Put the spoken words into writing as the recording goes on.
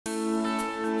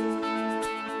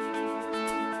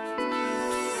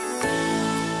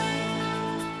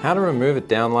How to remove a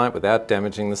downlight without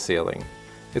damaging the ceiling.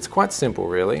 It's quite simple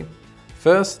really.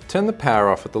 First, turn the power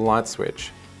off at the light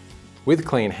switch. With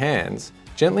clean hands,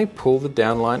 gently pull the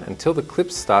downlight until the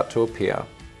clips start to appear.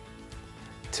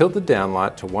 Tilt the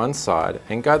downlight to one side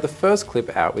and guide the first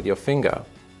clip out with your finger.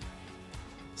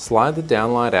 Slide the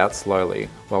downlight out slowly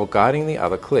while guiding the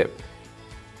other clip.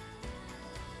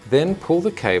 Then pull the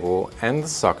cable and the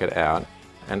socket out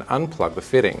and unplug the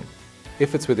fitting.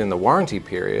 If it's within the warranty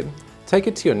period, take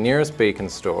it to your nearest Beacon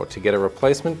store to get a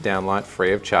replacement downlight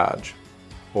free of charge.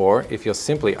 Or if you're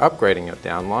simply upgrading your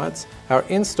downlights, our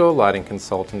in-store lighting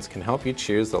consultants can help you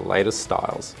choose the latest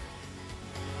styles.